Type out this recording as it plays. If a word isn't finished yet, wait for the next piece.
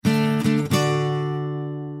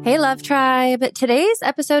Hey, Love Tribe. Today's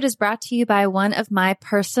episode is brought to you by one of my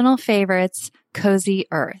personal favorites, Cozy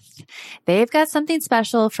Earth. They've got something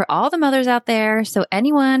special for all the mothers out there. So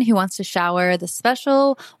anyone who wants to shower the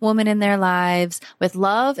special woman in their lives with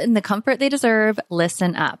love and the comfort they deserve,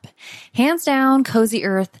 listen up. Hands down, Cozy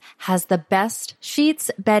Earth has the best sheets,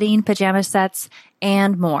 bedding, pajama sets,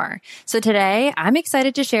 and more. So today, I'm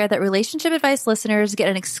excited to share that Relationship Advice listeners get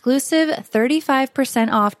an exclusive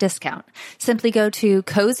 35% off discount. Simply go to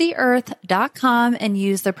CozyEarth.com and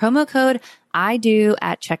use the promo code I do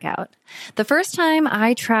at checkout. The first time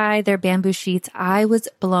I tried their bamboo sheets, I was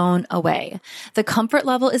blown away. The comfort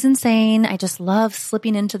level is insane. I just love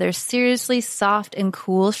slipping into their seriously soft and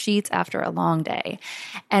cool sheets after a long day.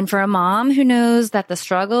 And for a mom who knows that the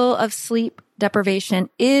struggle of sleep deprivation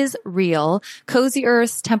is real, Cozy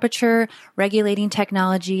Earth's temperature regulating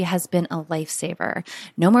technology has been a lifesaver.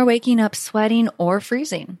 No more waking up sweating or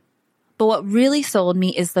freezing. But what really sold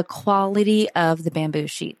me is the quality of the bamboo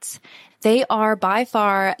sheets. They are by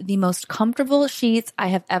far the most comfortable sheets I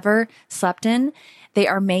have ever slept in. They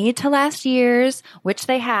are made to last years, which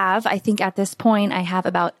they have. I think at this point, I have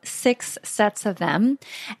about 6 sets of them.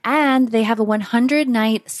 And they have a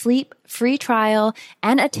 100-night sleep-free trial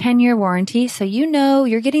and a 10-year warranty. So you know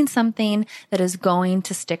you're getting something that is going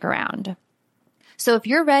to stick around. So if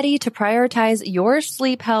you're ready to prioritize your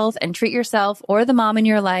sleep health and treat yourself or the mom in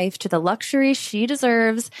your life to the luxury she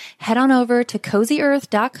deserves, head on over to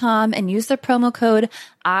CozyEarth.com and use the promo code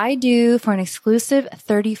I do for an exclusive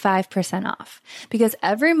 35% off. Because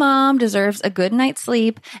every mom deserves a good night's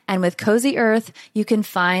sleep, and with Cozy Earth, you can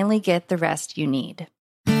finally get the rest you need.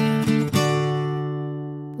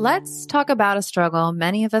 Let's talk about a struggle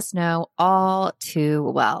many of us know all too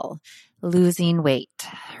well. Losing weight.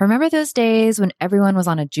 Remember those days when everyone was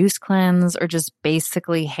on a juice cleanse or just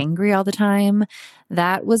basically hangry all the time?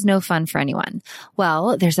 That was no fun for anyone.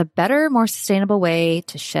 Well, there's a better, more sustainable way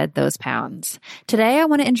to shed those pounds. Today, I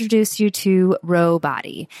want to introduce you to Ro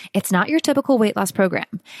Body. It's not your typical weight loss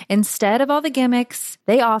program. Instead of all the gimmicks,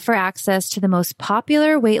 they offer access to the most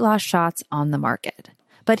popular weight loss shots on the market.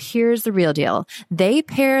 But here's the real deal. They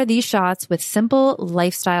pair these shots with simple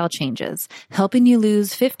lifestyle changes, helping you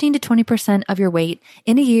lose 15 to 20% of your weight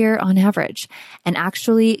in a year on average, and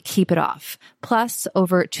actually keep it off. Plus,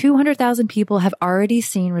 over 200,000 people have already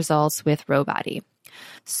seen results with Ro Body.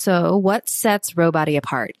 So what sets Ro Body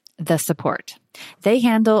apart? The support. They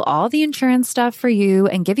handle all the insurance stuff for you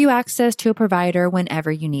and give you access to a provider whenever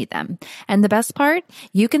you need them. And the best part,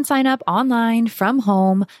 you can sign up online from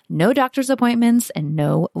home, no doctor's appointments, and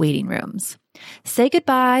no waiting rooms. Say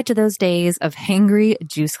goodbye to those days of hangry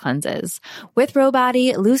juice cleanses. With Ro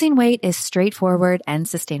Body, losing weight is straightforward and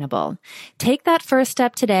sustainable. Take that first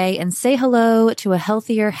step today and say hello to a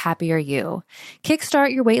healthier, happier you.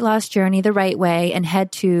 Kickstart your weight loss journey the right way and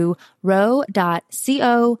head to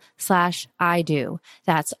ro.co/IDO.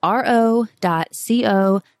 That's ro.co/IDO.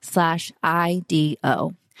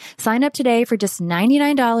 Sign up today for just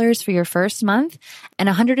 $99 for your first month and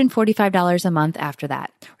 $145 a month after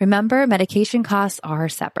that. Remember, medication costs are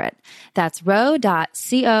separate. That's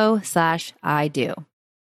ro.co/IDO.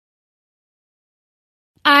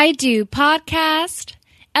 I Do Podcast,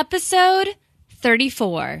 episode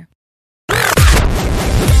 34.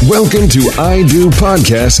 Welcome to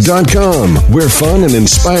IDoPodcast.com, where fun and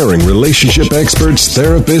inspiring relationship experts,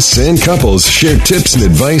 therapists, and couples share tips and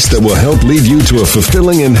advice that will help lead you to a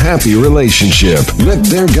fulfilling and happy relationship. Let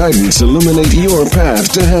their guidance illuminate your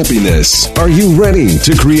path to happiness. Are you ready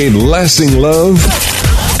to create lasting love?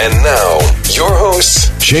 And now, your hosts,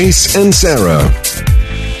 Chase and Sarah.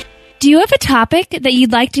 Do you have a topic that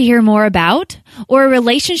you'd like to hear more about? Or a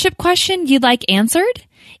relationship question you'd like answered?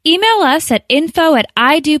 Email us at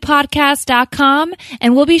info@idopodcast.com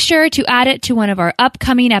and we'll be sure to add it to one of our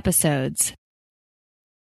upcoming episodes.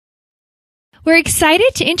 We're excited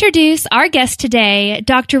to introduce our guest today,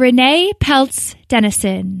 Dr. Renee Peltz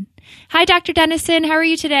Dennison. Hi, Dr. Dennison. How are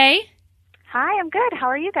you today? Hi, I'm good. How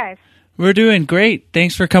are you guys? We're doing great.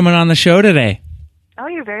 Thanks for coming on the show today. Oh,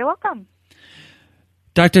 you're very welcome.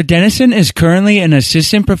 Dr. Dennison is currently an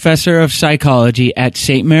assistant professor of psychology at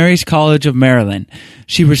St. Mary's College of Maryland.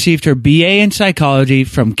 She received her BA in psychology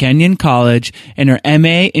from Kenyon College and her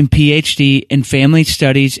MA and PhD in family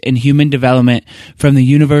studies and human development from the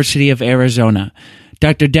University of Arizona.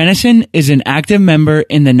 Dr. Dennison is an active member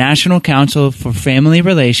in the National Council for Family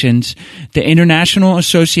Relations, the International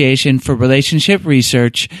Association for Relationship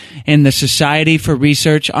Research, and the Society for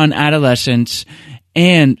Research on Adolescence,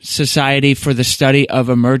 and Society for the Study of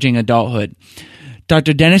Emerging Adulthood.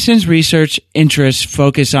 Dr. Dennison's research interests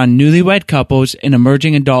focus on newlywed couples in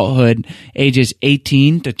emerging adulthood ages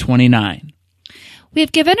 18 to 29.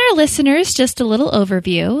 We've given our listeners just a little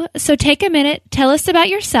overview, so take a minute, tell us about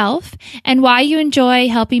yourself and why you enjoy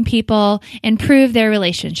helping people improve their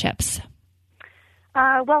relationships.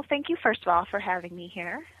 Well, thank you, first of all, for having me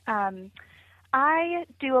here. I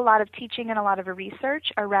do a lot of teaching and a lot of research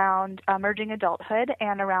around emerging adulthood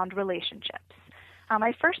and around relationships.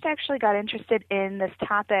 I first actually got interested in this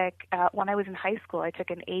topic when I was in high school. I took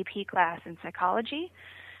an AP class in psychology,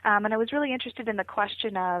 and I was really interested in the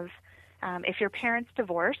question of if your parents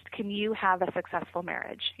divorced, can you have a successful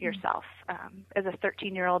marriage yourself? As a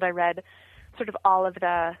 13-year-old, I read sort of all of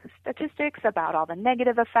the statistics about all the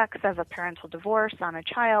negative effects of a parental divorce on a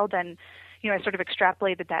child, and I sort of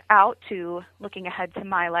extrapolated that out to looking ahead to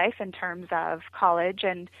my life in terms of college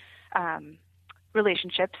and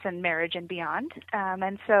relationships and marriage and beyond.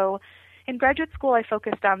 And so in graduate school, I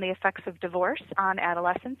focused on the effects of divorce on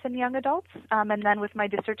adolescents and young adults. And then with my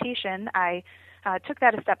dissertation, I took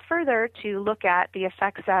that a step further to look at the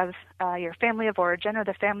effects of your family of origin or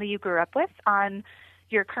the family you grew up with on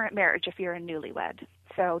your current marriage if you're a newlywed.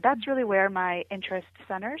 So that's really where my interest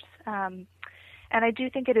centers. And I do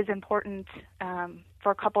think it is important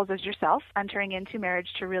for couples as yourself entering into marriage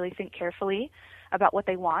to really think carefully about what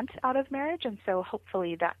they want out of marriage. And so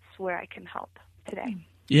hopefully that's where I can help today.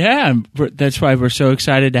 Yeah, that's why we're so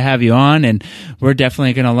excited to have you on, and we're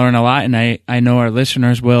definitely going to learn a lot, and I know our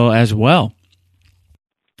listeners will as well.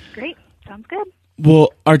 Great. Sounds good. Well,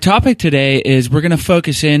 our topic today is we're going to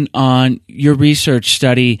focus in on your research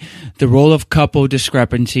study, the role of couple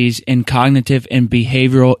discrepancies in cognitive and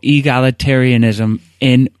behavioral egalitarianism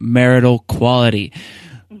in marital quality.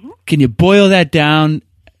 Mm-hmm. Can you boil that down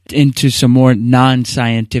into some more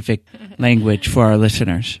non-scientific language for our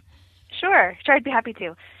listeners? Sure, I'd be happy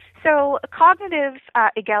to. So cognitive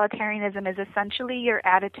egalitarianism is essentially your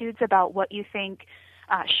attitudes about what you think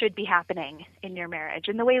should be happening in your marriage.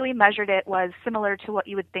 And the way we measured it was similar to what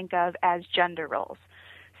you would think of as gender roles.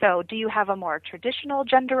 So do you have a more traditional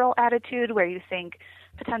gender role attitude where you think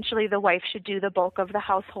potentially the wife should do the bulk of the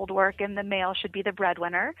household work and the male should be the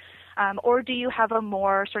breadwinner? Or do you have a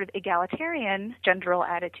more sort of egalitarian gender role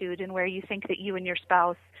attitude in where you think that you and your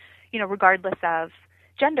spouse, regardless of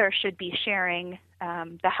gender, should be sharing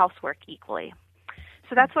the housework equally?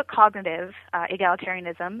 So that's what cognitive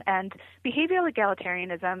egalitarianism and behavioral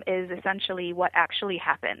egalitarianism is essentially what actually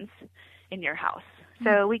happens in your house.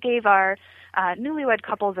 So we gave our newlywed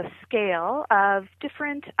couples a scale of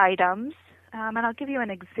different items, and I'll give you an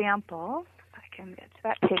example if I can get to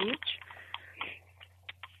that page.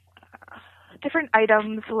 Different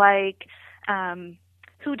items like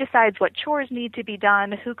who decides what chores need to be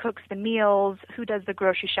done, who cooks the meals, who does the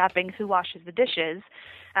grocery shopping, who washes the dishes,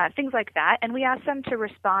 things like that. And we asked them to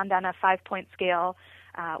respond on a 5-point scale,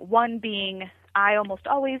 1 being I almost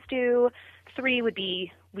always do, 3 would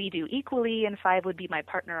be we do equally, and 5 would be my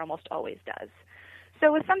partner almost always does.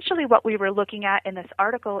 So essentially what we were looking at in this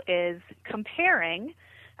article is comparing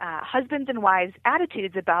husbands and wives'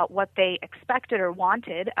 attitudes about what they expected or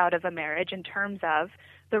wanted out of a marriage in terms of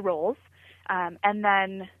the roles, and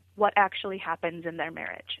then what actually happens in their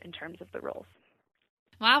marriage in terms of the roles.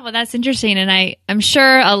 Wow, well, that's interesting. And I'm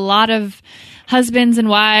sure a lot of husbands and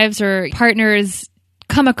wives or partners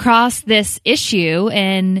come across this issue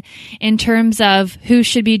in terms of who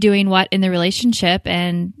should be doing what in the relationship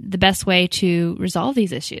and the best way to resolve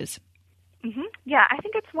these issues. Mm-hmm. Yeah, I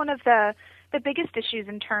think it's one of the biggest issues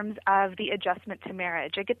in terms of the adjustment to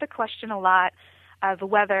marriage. I get the question a lot of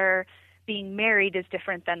whether being married is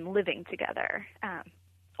different than living together.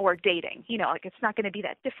 Or dating, it's not going to be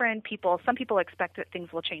that different. Some people expect that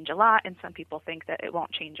things will change a lot, and some people think that it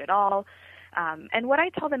won't change at all. And what I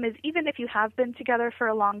tell them is, even if you have been together for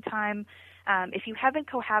a long time, if you haven't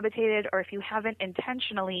cohabitated or if you haven't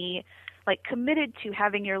intentionally committed to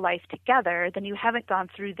having your life together, then you haven't gone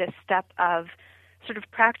through this step of sort of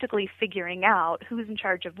practically figuring out who's in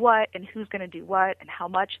charge of what and who's going to do what and how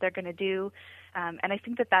much they're going to do. And I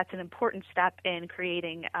think that that's an important step in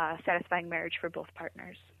creating a satisfying marriage for both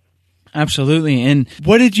partners. Absolutely. And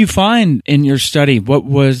what did you find in your study? What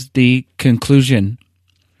was the conclusion?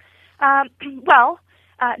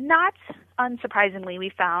 Not unsurprisingly, we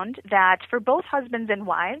found that for both husbands and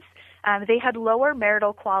wives, they had lower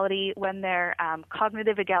marital quality when their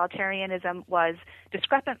cognitive egalitarianism was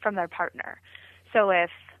discrepant from their partner. So if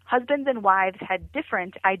husbands and wives had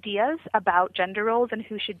different ideas about gender roles and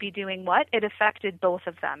who should be doing what, it affected both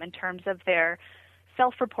of them in terms of their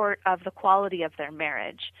self-report of the quality of their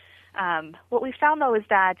marriage. What we found, though, is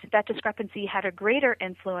that discrepancy had a greater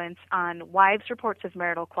influence on wives' reports of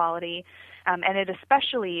marital quality, and it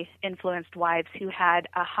especially influenced wives who had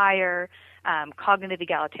a higher cognitive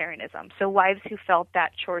egalitarianism. So wives who felt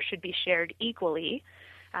that chores should be shared equally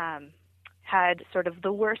had sort of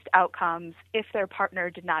the worst outcomes if their partner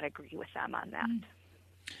did not agree with them on that.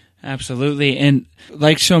 Absolutely. And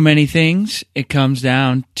like so many things, it comes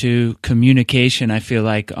down to communication, I feel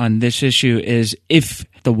like, on this issue is if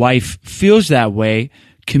the wife feels that way,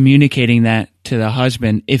 communicating that to the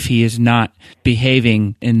husband if he is not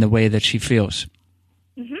behaving in the way that she feels.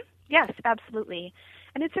 Mm-hmm. Yes, absolutely.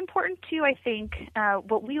 And it's important, too, I think,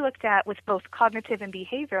 what we looked at with both cognitive and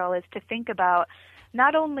behavioral is to think about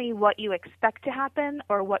not only what you expect to happen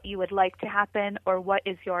or what you would like to happen or what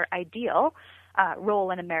is your ideal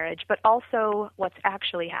role in a marriage, but also what's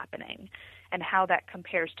actually happening and how that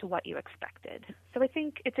compares to what you expected. So I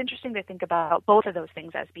think it's interesting to think about both of those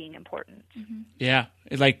things as being important. Mm-hmm. Yeah,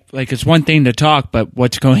 like it's one thing to talk, but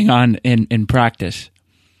what's going on in practice?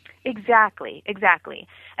 Exactly.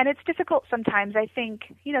 And it's difficult sometimes. I think,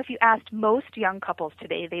 if you asked most young couples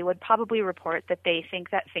today, they would probably report that they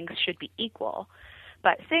think that things should be equal.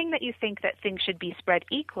 But saying that you think that things should be spread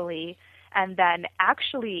equally and then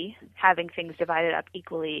actually having things divided up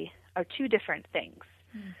equally are two different things.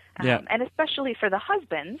 Yeah. And especially for the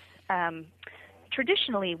husbands,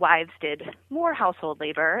 traditionally wives did more household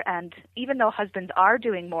labor, and even though husbands are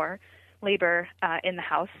doing more labor in the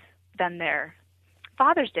house than their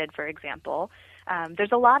fathers did, for example,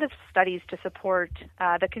 there's a lot of studies to support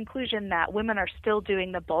the conclusion that women are still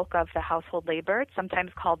doing the bulk of the household labor. It's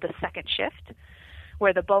sometimes called the second shift,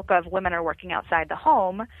 where the bulk of women are working outside the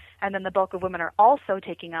home, and then the bulk of women are also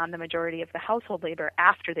taking on the majority of the household labor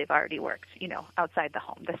after they've already worked, outside the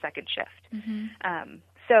home, the second shift. Mm-hmm.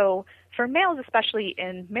 So for males, especially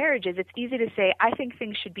in marriages, it's easy to say, I think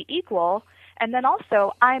things should be equal, and then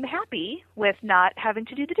also I'm happy with not having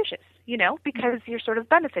to do the dishes, because you're sort of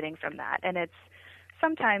benefiting from that. And it's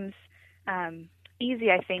sometimes easy,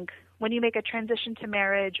 I think, when you make a transition to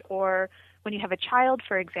marriage or when you have a child,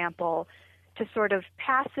 for example, to sort of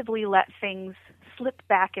passively let things slip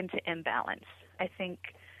back into imbalance. I think,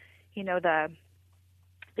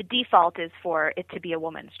 the default is for it to be a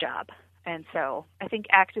woman's job. And so I think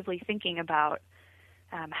actively thinking about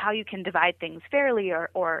how you can divide things fairly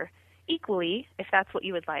or equally, if that's what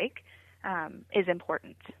you would like, is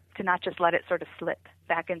important, to not just let it sort of slip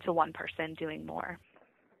back into one person doing more.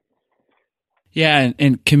 Yeah,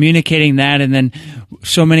 and communicating that. And then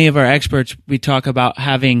so many of our experts, we talk about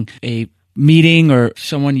having a meeting, or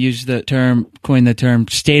someone coined the term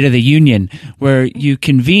State of the Union, where you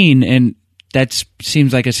convene, and that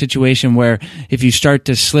seems like a situation where if you start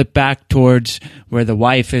to slip back towards where the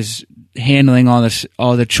wife is handling all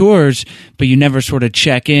the chores, but you never sort of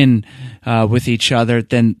check in with each other,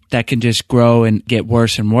 then that can just grow and get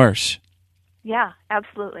worse and worse. Yeah,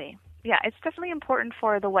 absolutely. Yeah, it's definitely important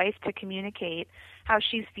for the wife to communicate how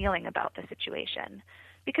she's feeling about the situation.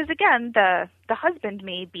 Because again, the husband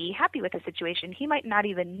may be happy with the situation. He might not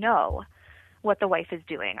even know what the wife is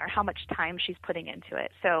doing or how much time she's putting into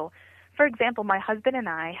it. So, for example, my husband and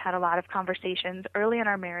I had a lot of conversations early in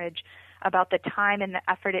our marriage about the time and the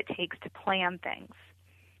effort it takes to plan things.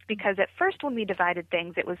 Because at first when we divided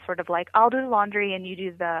things, it was sort of like, I'll do the laundry and you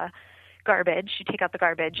do the garbage, you take out the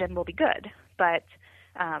garbage and we'll be good. But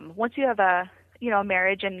once you have a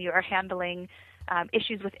marriage and you are handling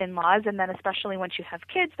issues with in-laws, and then especially once you have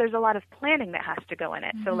kids, there's a lot of planning that has to go in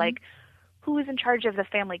it. Mm-hmm. So like, who is in charge of the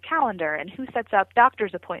family calendar and who sets up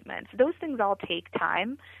doctor's appointments? Those things all take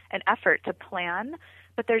time and effort to plan,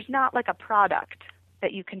 but there's not like a product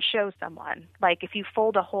that you can show someone. Like if you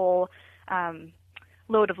fold a whole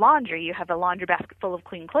load of laundry, you have a laundry basket full of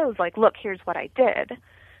clean clothes, like, look, here's what I did.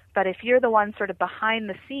 But if you're the one sort of behind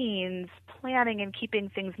the scenes planning and keeping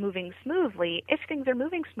things moving smoothly, if things are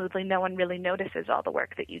moving smoothly, no one really notices all the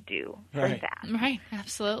work that you do for that. Right,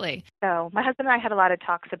 absolutely. So my husband and I had a lot of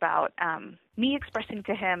talks about me expressing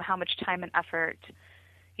to him how much time and effort,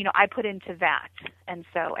 I put into that. And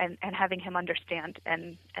so, and having him understand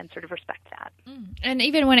and sort of respect that. And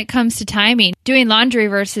even when it comes to timing, doing laundry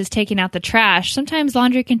versus taking out the trash, sometimes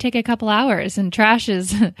laundry can take a couple hours and trash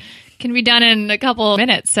can be done in a couple of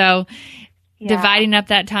minutes. So dividing up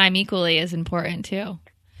that time equally is important too.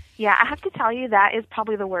 Yeah, I have to tell you, that is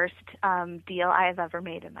probably the worst deal I have ever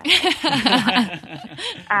made in my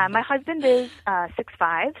life. My husband is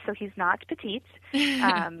 6'5", so he's not petite.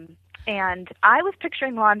 And I was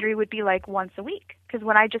picturing laundry would be like once a week, because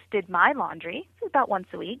when I just did my laundry, it was about once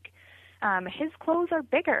a week. His clothes are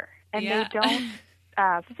bigger, and they don't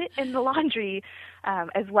fit in the laundry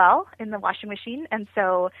as well, in the washing machine. And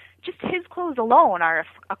so just his clothes alone are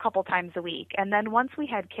a couple times a week. And then once we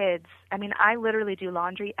had kids, I mean, I literally do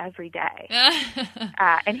laundry every day.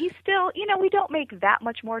 And he still, we don't make that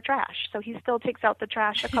much more trash. So he still takes out the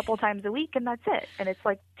trash a couple times a week, and that's it. And it's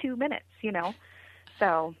like 2 minutes,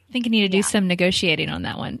 So I think you need to do some negotiating on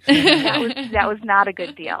that one. that was not a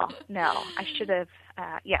good deal. No, I should have.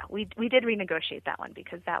 We did renegotiate that one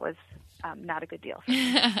because that was not a good deal.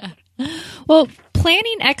 Well,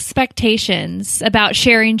 planning expectations about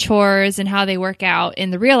sharing chores and how they work out in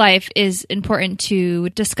the real life is important to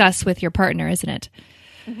discuss with your partner, isn't it?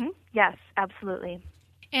 Mm-hmm. Yes, absolutely.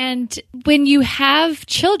 And when you have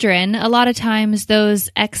children, a lot of times those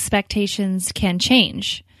expectations can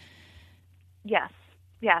change. Yes.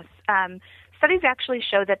 Studies actually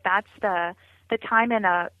show that that's the time in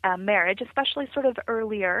a marriage, especially sort of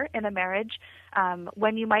earlier in a marriage,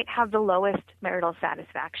 when you might have the lowest marital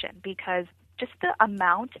satisfaction, because just the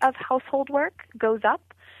amount of household work goes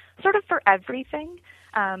up sort of for everything.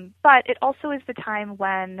 But it also is the time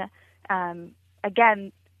when,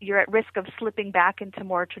 again, you're at risk of slipping back into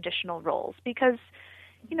more traditional roles, because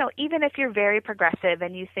even if you're very progressive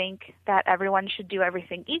and you think that everyone should do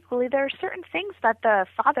everything equally, there are certain things that the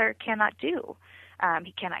father cannot do.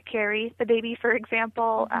 He cannot carry the baby, for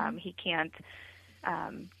example. He can't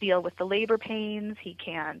deal with the labor pains. He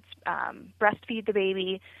can't breastfeed the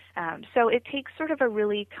baby. So it takes sort of a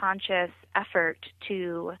really conscious effort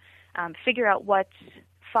to figure out what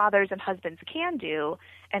fathers and husbands can do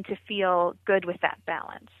and to feel good with that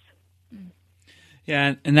balance.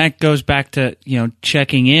 Yeah, and that goes back to,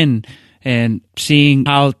 checking in and seeing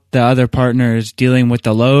how the other partner is dealing with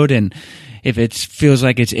the load, and if it feels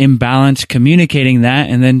like it's imbalanced, communicating that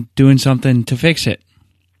and then doing something to fix it.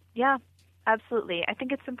 Yeah, absolutely. I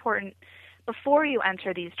think it's important before you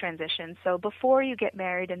enter these transitions, so before you get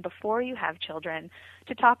married and before you have children,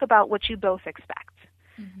 to talk about what you both expect.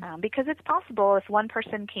 Because it's possible, if one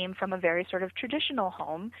person came from a very sort of traditional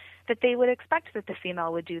home, that they would expect that the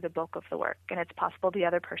female would do the bulk of the work, and it's possible the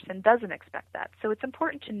other person doesn't expect that. So it's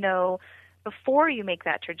important to know before you make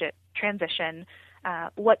that transition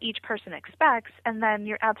what each person expects, and then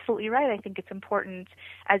you're absolutely right. I think it's important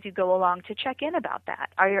as you go along to check in about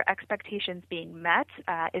that. Are your expectations being met?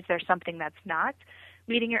 Is there something that's not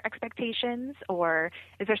meeting your expectations, or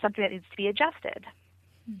is there something that needs to be adjusted?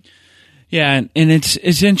 Yeah, and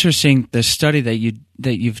it's interesting, the study that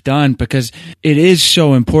you've done, because it is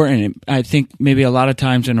so important. I think maybe a lot of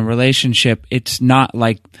times in a relationship, it's not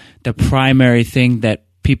like the primary thing that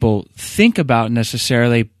people think about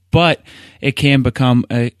necessarily, but it can become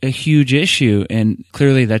a huge issue, and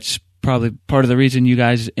clearly that's probably part of the reason you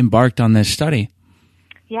guys embarked on this study.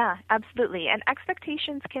 Yeah, absolutely. And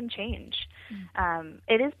expectations can change.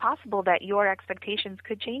 It is possible that your expectations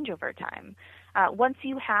could change over time. Once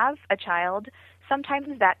you have a child, sometimes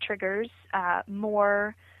that triggers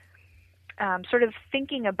more sort of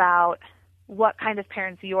thinking about what kind of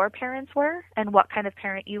parents your parents were and what kind of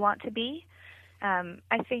parent you want to be.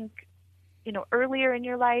 I think, earlier in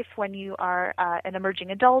your life, when you are an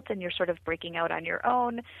emerging adult and you're sort of breaking out on your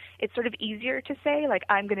own, it's sort of easier to say, like,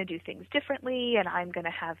 I'm going to do things differently and I'm going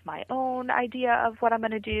to have my own idea of what I'm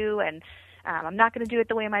going to do, and I'm not going to do it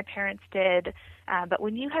the way my parents did. But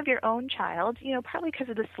when you have your own child, partly because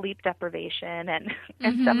of the sleep deprivation and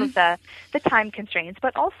some of the time constraints,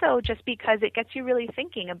 but also just because it gets you really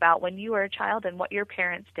thinking about when you were a child and what your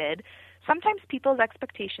parents did. Sometimes people's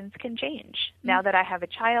expectations can change. Now that I have a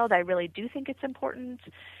child, I really do think it's important,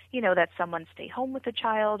 that someone stay home with the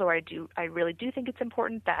child, or I really do think it's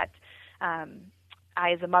important that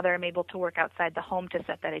I, as a mother, am able to work outside the home to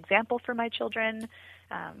set that example for my children.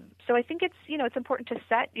 So I think it's important to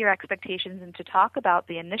set your expectations and to talk about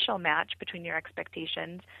the initial match between your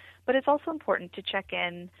expectations, but it's also important to check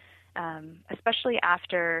in, especially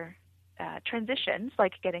after transitions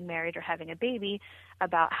like getting married or having a baby,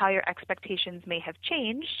 about how your expectations may have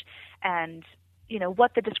changed and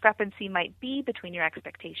what the discrepancy might be between your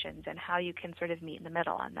expectations and how you can sort of meet in the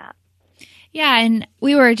middle on that. Yeah, and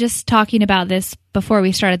we were just talking about this before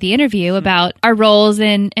we started the interview about our roles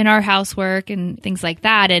in our housework and things like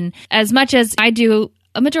that. And as much as I do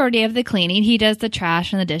a majority of the cleaning, he does the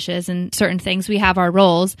trash and the dishes and certain things, we have our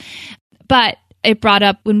roles. But it brought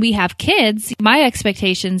up, when we have kids, my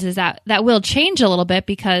expectations is that will change a little bit,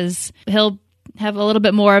 because he'll have a little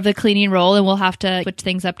bit more of the cleaning role and we'll have to switch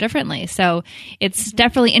things up differently. So it's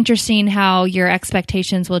definitely interesting how your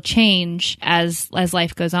expectations will change as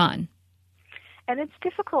life goes on. And it's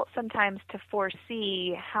difficult sometimes to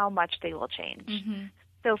foresee how much they will change.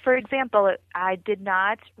 So, for example, I did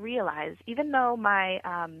not realize, even though my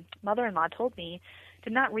mother-in-law told me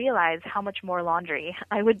did not realize how much more laundry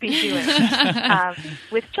I would be doing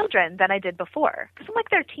with children than I did before. Because I'm like,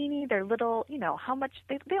 they're teeny, they're little, how much,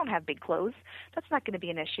 they don't have big clothes. That's not going to be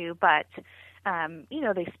an issue. But,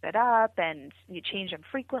 they spit up and you change them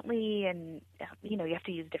frequently, and, you have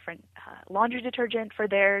to use different laundry detergent for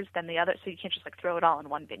theirs than the other. So you can't just like throw it all in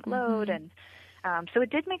one big load. And so it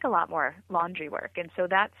did make a lot more laundry work. And so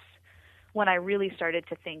that's when I really started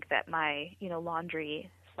to think that my, laundry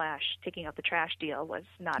 / taking out the trash deal was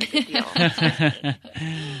not a good deal.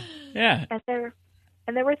 Yeah.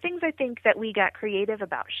 And there were things I think that we got creative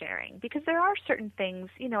about sharing, because there are certain things,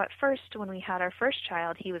 at first when we had our first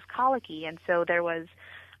child, he was colicky. And so there was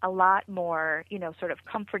a lot more, sort of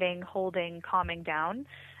comforting, holding, calming down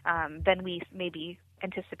than we maybe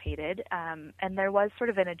anticipated. And there was sort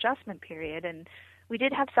of an adjustment period. And we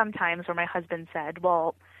did have some times where my husband said,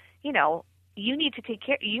 well, you need to take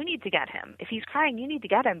care, you need to get him. If he's crying, you need to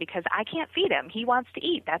get him, because I can't feed him. He wants to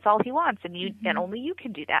eat. That's all he wants. And and only you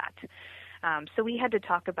can do that. So we had to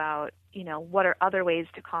talk about, what are other ways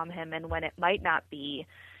to calm him and when it might not be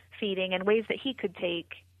feeding, and ways that he could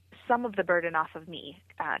take some of the burden off of me,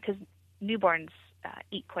 because newborns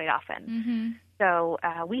eat quite often. So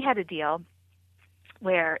we had a deal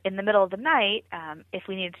where in the middle of the night, if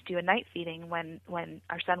we needed to do a night feeding, when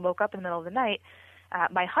our son woke up in the middle of the night,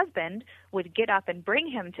 my husband would get up and bring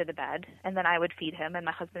him to the bed, and then I would feed him, and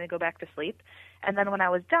my husband would go back to sleep. And then when I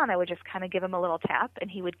was done, I would just kind of give him a little tap, and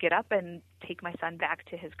he would get up and take my son back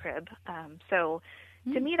to his crib. So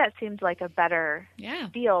to me, that seemed like a better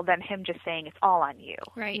deal than him just saying it's all on you,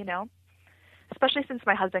 right? Especially since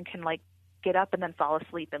my husband can like get up and then fall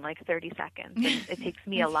asleep in like 30 seconds. And it takes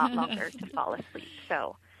me a lot longer to fall asleep.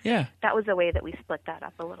 So that was a way that we split that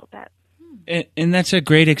up a little bit. And that's a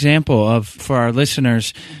great example for our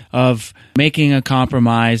listeners of making a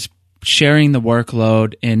compromise, sharing the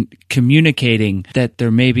workload, and communicating that there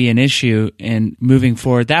may be an issue and moving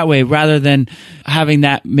forward that way, rather than having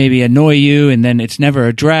that maybe annoy you and then it's never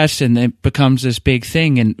addressed and it becomes this big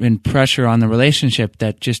thing and pressure on the relationship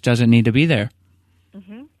that just doesn't need to be there.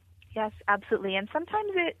 Mm-hmm. Yes, absolutely. And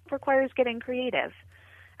sometimes it requires getting creative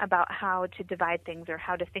about how to divide things or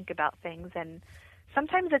how to think about things. And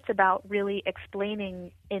sometimes it's about really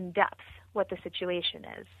explaining in depth what the situation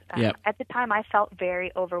is. At the time, I felt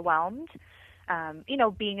very overwhelmed,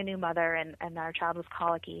 being a new mother and our child was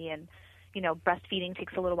colicky, and, breastfeeding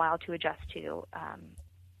takes a little while to adjust to.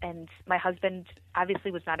 And my husband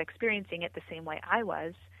obviously was not experiencing it the same way I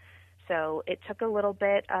was. So it took a little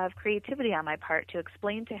bit of creativity on my part to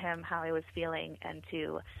explain to him how I was feeling and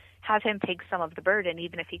to have him take some of the burden,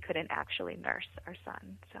 even if he couldn't actually nurse our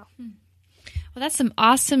son. So. Well, that's some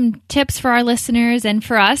awesome tips for our listeners and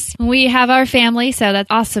for us. We have our family, so that's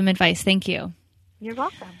awesome advice. Thank you. You're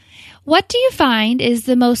welcome. What do you find is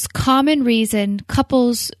the most common reason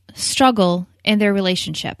couples struggle in their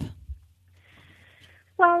relationship?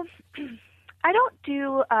 Well, I don't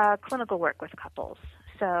do clinical work with couples,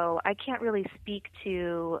 so I can't really speak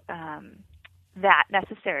to that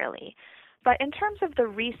necessarily. But in terms of the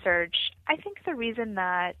research, I think the reason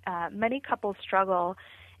that many couples struggle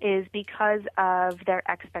is because of their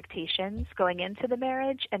expectations going into the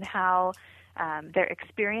marriage and how their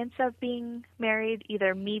experience of being married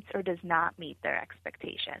either meets or does not meet their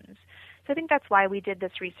expectations. So I think that's why we did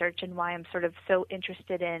this research and why I'm sort of so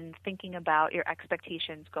interested in thinking about your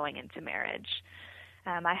expectations going into marriage.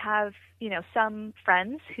 I have, some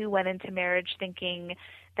friends who went into marriage thinking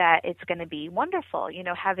that it's going to be wonderful,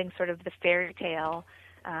 having sort of the fairy tale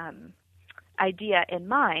idea in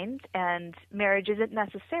mind, and marriage isn't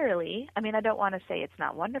necessarily, I don't want to say it's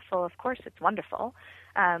not wonderful. Of course it's wonderful,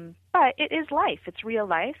 but it is life. It's real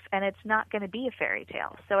life, and it's not going to be a fairy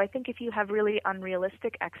tale. So I think if you have really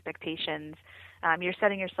unrealistic expectations, you're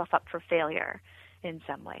setting yourself up for failure in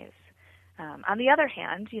some ways. On the other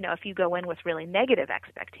hand, if you go in with really negative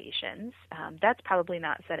expectations, that's probably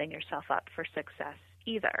not setting yourself up for success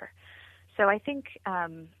either. So I think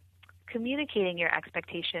communicating your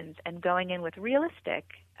expectations and going in with realistic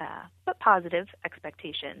but positive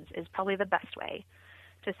expectations is probably the best way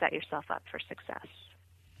to set yourself up for success.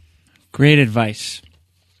 Great advice.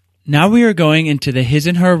 Now we are going into the his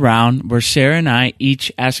and her round where Sarah and I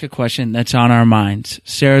each ask a question that's on our minds.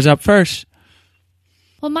 Sarah's up first.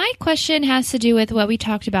 Well, my question has to do with what we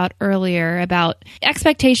talked about earlier about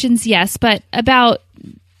expectations, yes, but about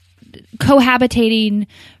cohabitating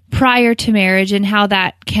prior to marriage and how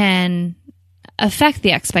that can affect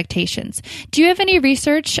the expectations. Do you have any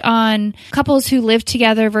research on couples who lived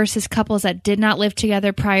together versus couples that did not live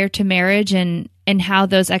together prior to marriage and how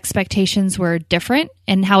those expectations were different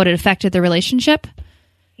and how it affected the relationship?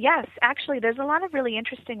 Yes, actually, there's a lot of really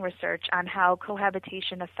interesting research on how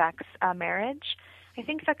cohabitation affects a marriage. I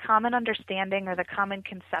think the common understanding or the common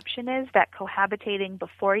conception is that cohabitating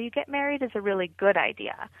before you get married is a really good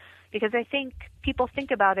idea, because I think people think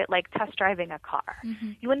about it like test driving a car.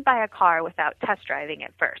 Mm-hmm. You wouldn't buy a car without test driving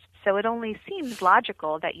it first. So it only seems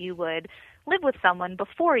logical that you would live with someone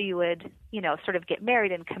before you would, sort of get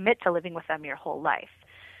married and commit to living with them your whole life.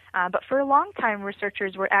 But for a long time,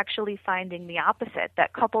 researchers were actually finding the opposite,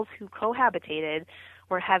 that couples who cohabitated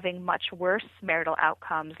were having much worse marital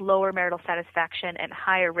outcomes, lower marital satisfaction, and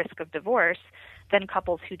higher risk of divorce than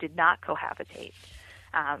couples who did not cohabitate.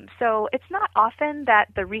 So it's not often that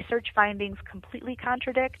the research findings completely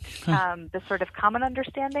contradict the sort of common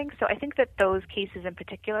understanding. So I think that those cases in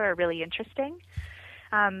particular are really interesting.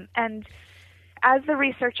 And as the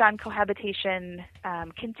research on cohabitation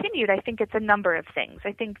continued, I think it's a number of things.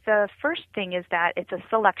 I think the first thing is that it's a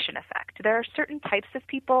selection effect. There are certain types of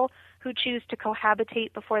people who choose to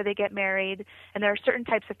cohabitate before they get married, and there are certain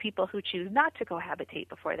types of people who choose not to cohabitate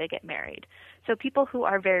before they get married. So people who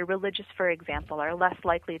are very religious, for example, are less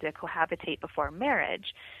likely to cohabitate before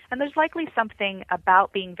marriage. And there's likely something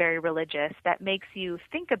about being very religious that makes you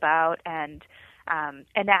think about and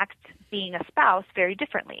enact being a spouse very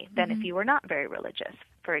differently than if you were not very religious,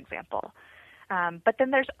 for example. But then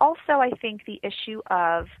there's also, I think, the issue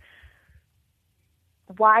of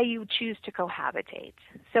why you choose to cohabitate.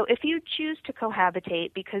 So if you choose to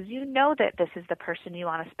cohabitate because you know that this is the person you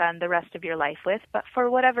want to spend the rest of your life with, but for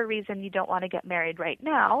whatever reason you don't want to get married right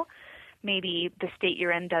now, maybe the state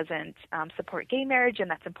you're in doesn't support gay marriage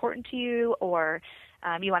and that's important to you, or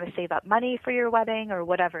you want to save up money for your wedding or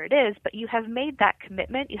whatever it is, but you have made that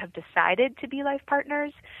commitment, you have decided to be life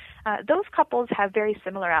partners, those couples have very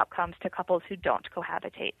similar outcomes to couples who don't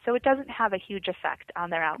cohabitate. So it doesn't have a huge effect on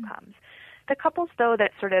their outcomes. The couples, though,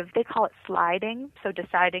 that sort of, they call it sliding, so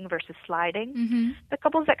deciding versus sliding. The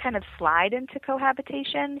couples that kind of slide into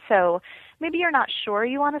cohabitation, so maybe you're not sure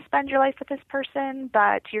you want to spend your life with this person,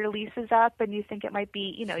 but your lease is up and you think it might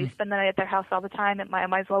be, you spend the night at their house all the time, it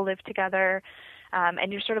might as well live together,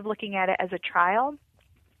 and you're sort of looking at it as a trial.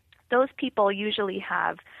 Those people usually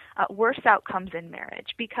have worse outcomes in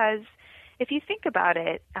marriage, because if you think about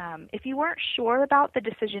it, if you weren't sure about the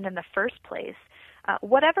decision in the first place,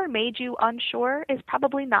 whatever made you unsure is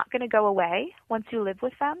probably not going to go away once you live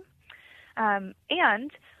with them.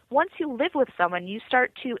 And once you live with someone, you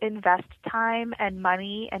start to invest time and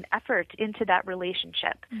money and effort into that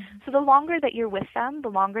relationship. So the longer that you're with them, the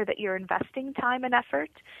longer that you're investing time and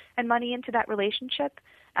effort and money into that relationship,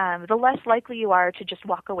 the less likely you are to just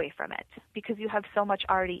walk away from it, because you have so much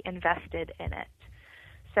already invested in it.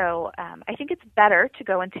 So I think it's better to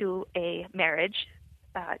go into a marriage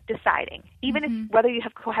deciding, even if whether you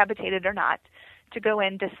have cohabitated or not, to go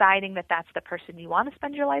in deciding that that's the person you want to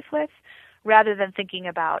spend your life with, rather than thinking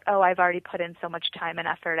about, oh, I've already put in so much time and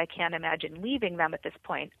effort, I can't imagine leaving them at this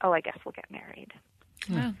point. Oh, I guess we'll get married.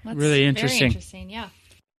 Wow, that's really interesting. Very interesting, yeah.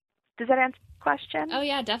 Does that answer the question? Oh,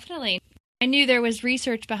 yeah, definitely. I knew there was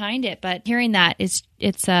research behind it, but hearing that it's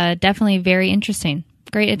definitely very interesting.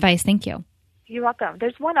 Great advice. Thank you. You're welcome.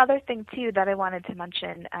 There's one other thing, too, that I wanted to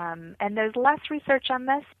mention, and there's less research on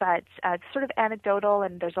this, but it's sort of anecdotal,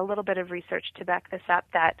 and there's a little bit of research to back this up,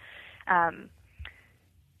 that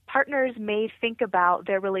partners may think about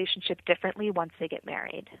their relationship differently once they get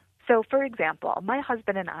married. So, for example, my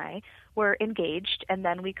husband and I were engaged, and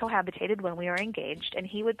then we cohabitated when we were engaged, and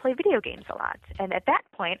he would play video games a lot. And at that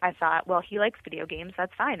point, I thought, well, he likes video games.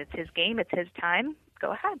 That's fine. It's his game. It's his time.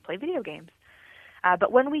 Go ahead, play video games.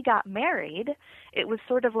 But when we got married, it was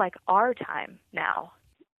sort of like our time now.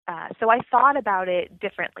 So I thought about it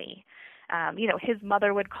differently. His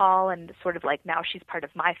mother would call and sort of like, now she's part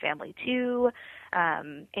of my family too.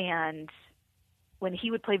 And when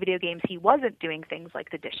he would play video games, he wasn't doing things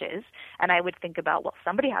like the dishes. And I would think about, well,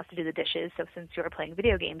 somebody has to do the dishes. So since you're playing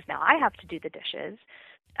video games, now I have to do the dishes.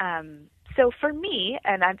 So for me,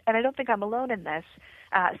 and I don't think I'm alone in this,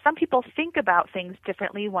 some people think about things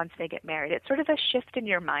differently once they get married. It's sort of a shift in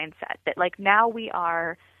your mindset that, like, now we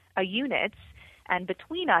are a unit, and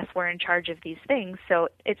between us we're in charge of these things. So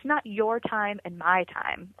it's not your time and my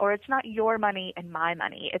time, or it's not your money and my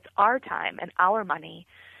money. It's our time and our money.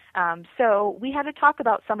 So we had to talk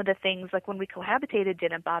about some of the things, like when we cohabitated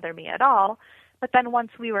didn't bother me at all, but then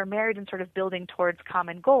once we were married and sort of building towards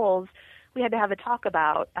common goals, we had to have a talk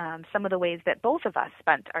about some of the ways that both of us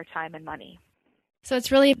spent our time and money. So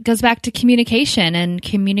it goes back to communication and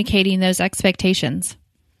communicating those expectations.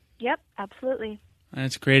 Yep, absolutely.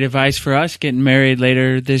 That's great advice for us getting married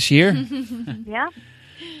later this year. Yeah.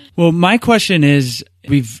 Well, my question is,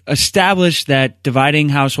 we've established that dividing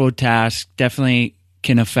household tasks definitely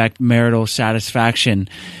can affect marital satisfaction.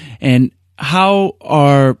 And how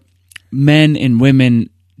are men and women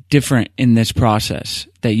different in this process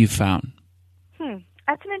that you found?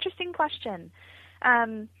 That's an interesting question.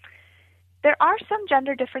 There are some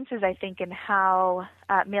gender differences, I think, in how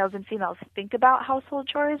males and females think about household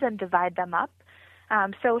chores and divide them up.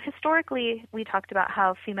 So historically, we talked about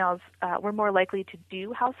how females were more likely to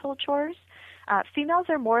do household chores. Females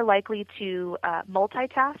are more likely to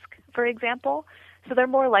multitask, for example. So they're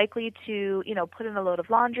more likely to, put in a load of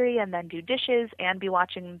laundry and then do dishes and be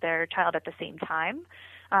watching their child at the same time,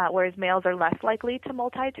 whereas males are less likely to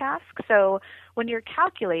multitask. So when you're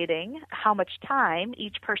calculating how much time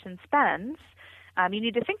each person spends, you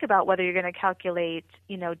need to think about whether you're going to calculate,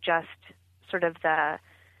 just sort of the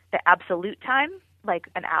absolute time, like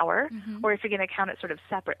an hour, or if you're going to count it sort of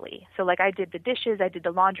separately. So like I did the dishes, I did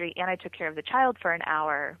the laundry, and I took care of the child for an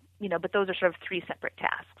hour, but those are sort of three separate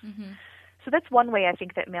tasks. So that's one way I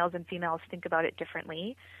think that males and females think about it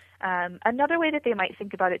differently. Another way that they might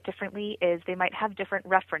think about it differently is they might have different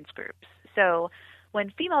reference groups. So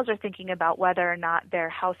when females are thinking about whether or not their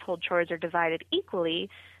household chores are divided equally,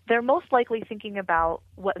 they're most likely thinking about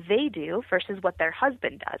what they do versus what their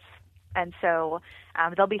husband does. And so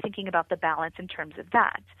they'll be thinking about the balance in terms of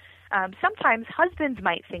that. Sometimes husbands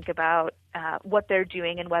might think about what they're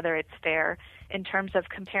doing and whether it's fair in terms of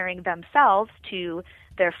comparing themselves to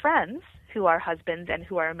their friends who are husbands and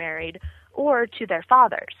who are married, or to their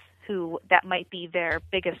fathers, who that might be their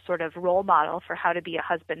biggest sort of role model for how to be a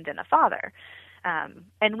husband and a father.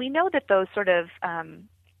 And we know that those sort of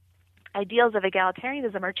ideals of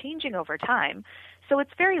egalitarianism are changing over time. So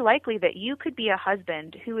it's very likely that you could be a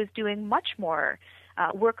husband who is doing much more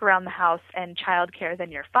work around the house and childcare than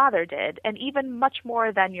your father did, and even much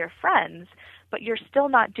more than your friends, but you're still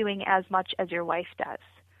not doing as much as your wife does.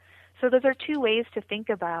 So those are two ways to think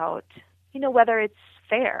about, whether it's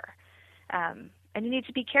fair. And you need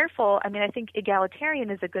to be careful. I mean, I think egalitarian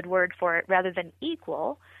is a good word for it rather than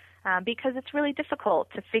equal, because it's really difficult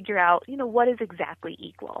to figure out, what is exactly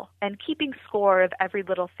equal. And keeping score of every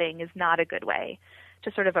little thing is not a good way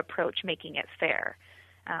to sort of approach making it fair.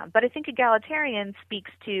 But I think egalitarian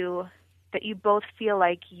speaks to that you both feel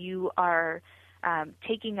like you are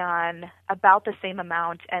taking on about the same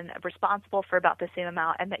amount and responsible for about the same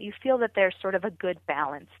amount, and that you feel that there's sort of a good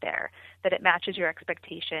balance there, that it matches your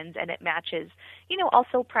expectations and it matches,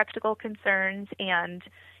 also practical concerns and,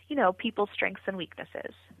 people's strengths and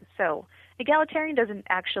weaknesses. So egalitarian doesn't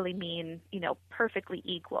actually mean, perfectly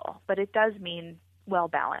equal, but it does mean well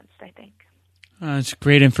balanced, I think. That's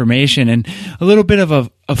great information. And a little bit of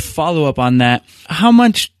a follow-up on that. How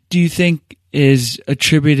much do you think is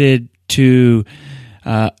attributed to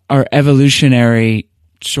our evolutionary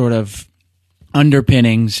sort of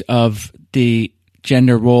underpinnings of the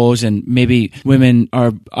gender roles, and maybe women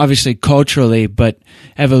are obviously culturally, but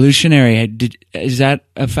evolutionary? Is that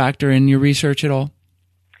a factor in your research at all?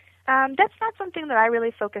 That's not something that I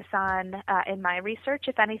really focus on in my research.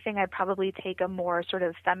 If anything, I probably take a more sort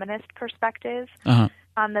of feminist perspective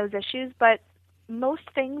on those issues. But most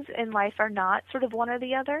things in life are not sort of one or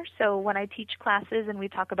the other. So when I teach classes and we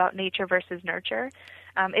talk about nature versus nurture,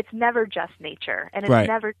 it's never just nature and it's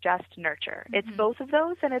never just nurture. It's both of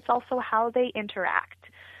those, and it's also how they interact.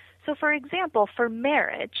 So for example, for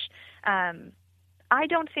marriage, I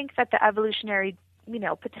don't think that the evolutionary,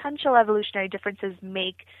 potential evolutionary differences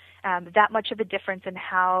make that much of a difference in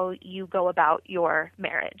how you go about your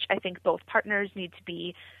marriage. I think both partners need to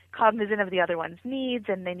be cognizant of the other one's needs,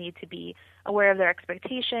 and they need to be aware of their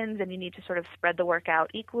expectations, and you need to sort of spread the work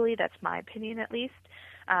out equally. That's my opinion, at least.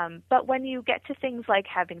 But when you get to things like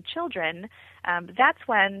having children, that's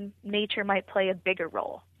when nature might play a bigger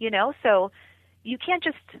role, So you can't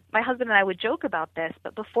just, my husband and I would joke about this,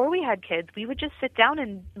 but before we had kids, we would just sit down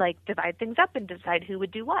and divide things up and decide who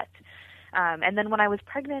would do what. And then when I was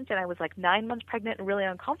pregnant and I was 9 months pregnant and really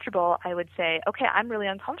uncomfortable, I would say, okay, I'm really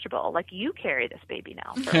uncomfortable. You carry this baby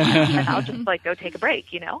now for a while, and I'll just go take a break,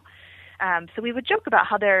 So we would joke about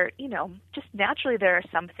how there, just naturally there are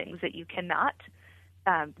some things that you cannot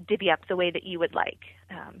divvy up the way that you would like.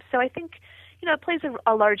 So I think, it plays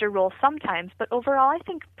a larger role sometimes, but overall I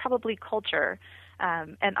think probably culture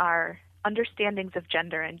and our understandings of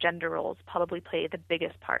gender and gender roles probably play the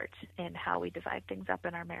biggest part in how we divide things up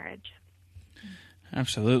in our marriage.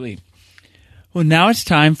 Absolutely. Well, now it's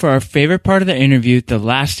time for our favorite part of the interview, the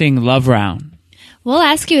lasting love round. We'll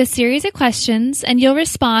ask you a series of questions, and you'll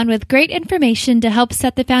respond with great information to help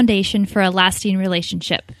set the foundation for a lasting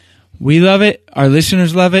relationship. We love it. Our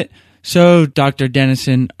listeners love it. So, Dr.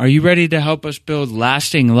 Dennison, are you ready to help us build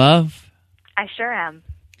lasting love? I sure am.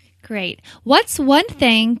 Great. What's one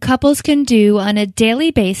thing couples can do on a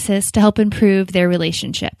daily basis to help improve their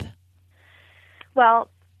relationship? Well,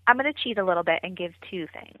 I'm going to cheat a little bit and give two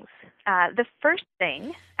things. The first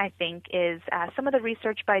thing, I think, is some of the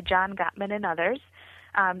research by John Gottman and others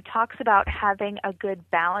talks about having a good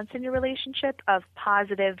balance in your relationship of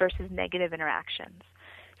positive versus negative interactions.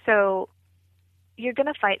 So you're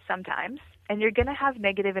going to fight sometimes, and you're going to have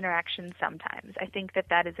negative interactions sometimes. I think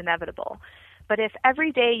that is inevitable. But if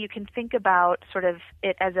every day you can think about sort of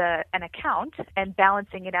it as an account and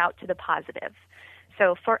balancing it out to the positive.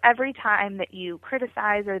 So for every time that you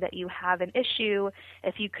criticize or that you have an issue,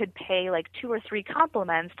 if you could pay like 2 or 3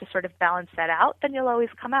 compliments to sort of balance that out, then you'll always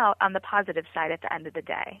come out on the positive side at the end of the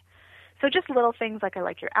day. So just little things like I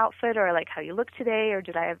like your outfit, or I like how you look today, or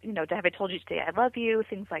have I told you today I love you,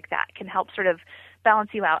 things like that can help sort of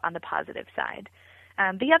balance you out on the positive side.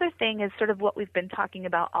 The other thing is sort of what we've been talking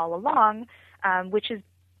about all along, which is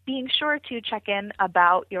being sure to check in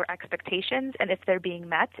about your expectations and if they're being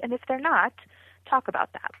met, and if they're not, talk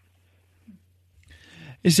about that.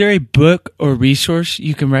 Is there a book or resource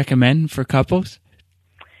you can recommend for couples?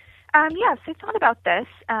 Yes, I thought about this,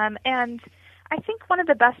 and I think one of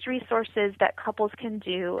the best resources that couples can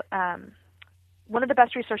do, one of the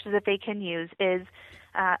best resources that they can use is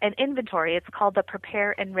an inventory. It's called the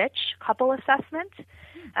Prepare Enrich Couple Assessment,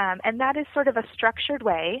 and that is sort of a structured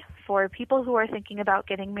way for people who are thinking about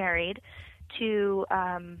getting married to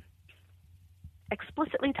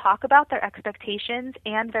explicitly talk about their expectations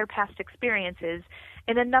and their past experiences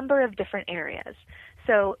in a number of different areas.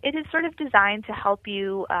 So it is sort of designed to help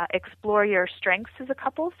you explore your strengths as a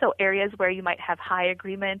couple, so areas where you might have high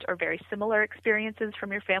agreement or very similar experiences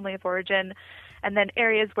from your family of origin, and then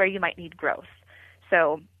areas where you might need growth.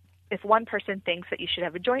 So if one person thinks that you should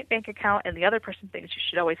have a joint bank account and the other person thinks you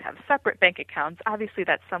should always have separate bank accounts, obviously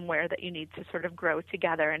that's somewhere that you need to sort of grow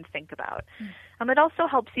together and think about. It also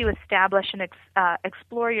helps you establish and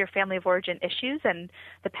explore your family of origin issues and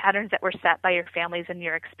the patterns that were set by your families and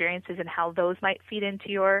your experiences and how those might feed into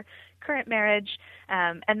your current marriage,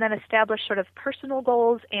 and then establish sort of personal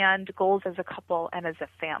goals and goals as a couple and as a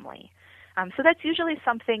family. So that's usually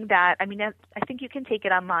something that, I think you can take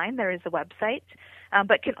it online. There is a website,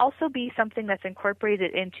 but can also be something that's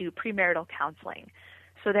incorporated into premarital counseling.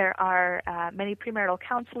 So there are many premarital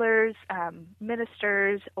counselors,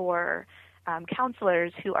 ministers, or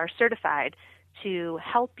counselors who are certified to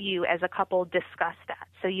help you as a couple discuss that.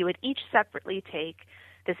 So you would each separately take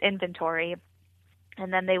this inventory,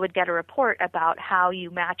 and then they would get a report about how you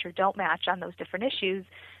match or don't match on those different issues,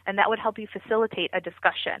 and that would help you facilitate a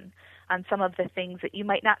discussion on some of the things that you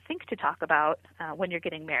might not think to talk about when you're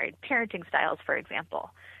getting married. Parenting styles, for example,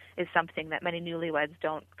 is something that many newlyweds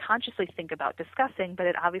don't consciously think about discussing, but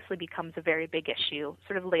it obviously becomes a very big issue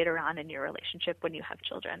sort of later on in your relationship when you have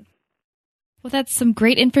children. Well, that's some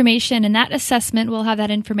great information, and that assessment, we'll have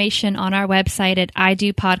that information on our website at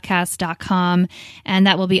idopodcast.com, and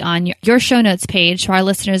that will be on your show notes page, so our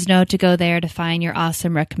listeners know to go there to find your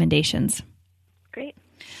awesome recommendations. Great.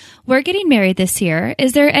 We're getting married this year.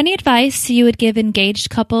 Is there any advice you would give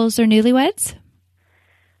engaged couples or newlyweds?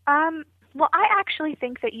 Well, I actually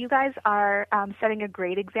think that you guys are setting a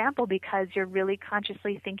great example because you're really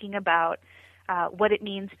consciously thinking about what it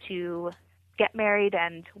means to get married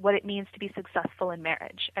and what it means to be successful in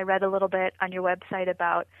marriage. I read a little bit on your website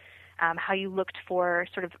about how you looked for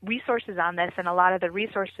sort of resources on this, and a lot of the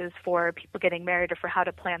resources for people getting married are for how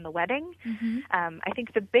to plan the wedding. Mm-hmm. I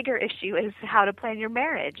think the bigger issue is how to plan your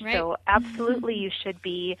marriage. Right. So absolutely you should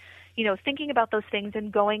be, thinking about those things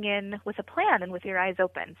and going in with a plan and with your eyes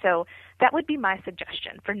open. So that would be my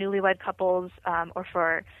suggestion for newlywed couples or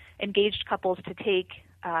for engaged couples to take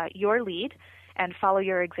your lead and follow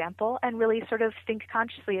your example and really sort of think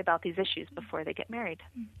consciously about these issues before they get married.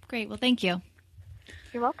 Great. Well, thank you.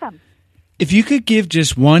 You're welcome. If you could give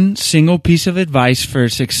just one single piece of advice for a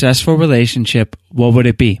successful relationship, what would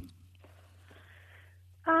it be?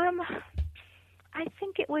 I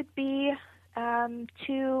think it would be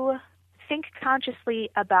to think consciously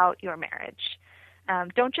about your marriage.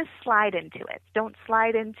 Don't just slide into it. Don't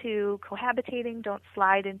slide into cohabitating. Don't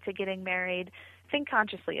slide into getting married. Think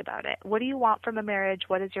consciously about it. What do you want from a marriage?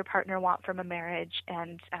 What does your partner want from a marriage?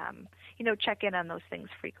 And, check in on those things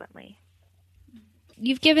frequently.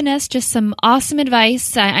 You've given us just some awesome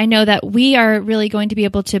advice. I know that we are really going to be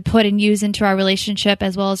able to put and use into our relationship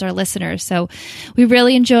as well as our listeners. So we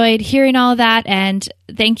really enjoyed hearing all that, and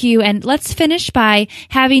thank you. And let's finish by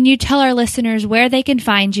having you tell our listeners where they can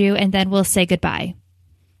find you, and then we'll say goodbye.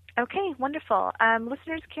 Okay, wonderful.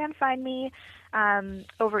 Listeners can find me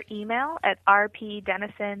over email at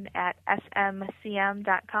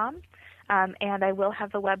rpdennison@smcm.com. and I will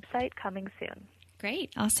have the website coming soon.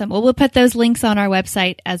 Great. Awesome. Well, we'll put those links on our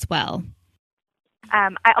website as well.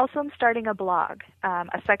 I also am starting a blog,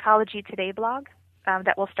 a Psychology Today blog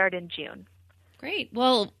that will start in June. Great.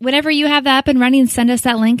 Well, whenever you have that up and running, send us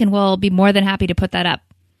that link and we'll be more than happy to put that up.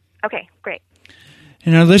 Okay, great.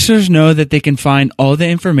 And our listeners know that they can find all the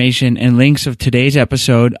information and links of today's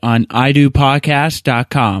episode on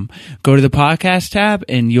idopodcast.com. Go to the podcast tab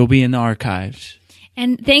and you'll be in the archives.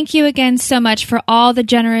 And thank you again so much for all the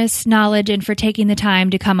generous knowledge and for taking the time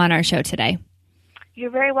to come on our show today. You're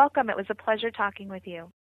very welcome. It was a pleasure talking with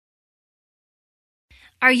you.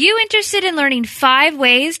 Are you interested in learning 5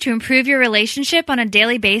 ways to improve your relationship on a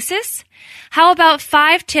daily basis? How about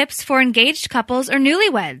 5 tips for engaged couples or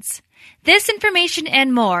newlyweds? This information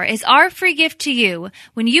and more is our free gift to you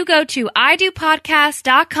when you go to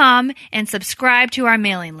idopodcast.com and subscribe to our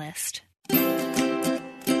mailing list.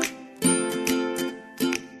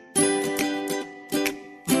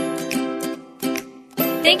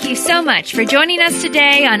 Thank you so much for joining us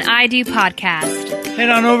today on I Do Podcast. Head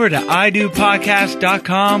on over to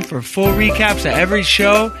idopodcast.com for full recaps of every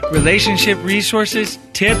show, relationship resources,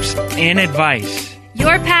 tips, and advice.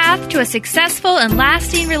 Your path to a successful and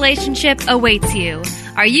lasting relationship awaits you.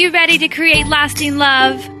 Are you ready to create lasting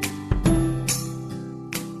love?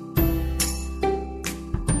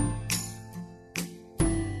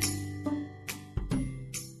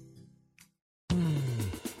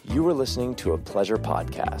 You were listening to a Pleasure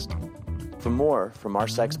Podcast. For more from our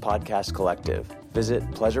Sex Podcast Collective, visit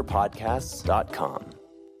pleasurepodcasts.com.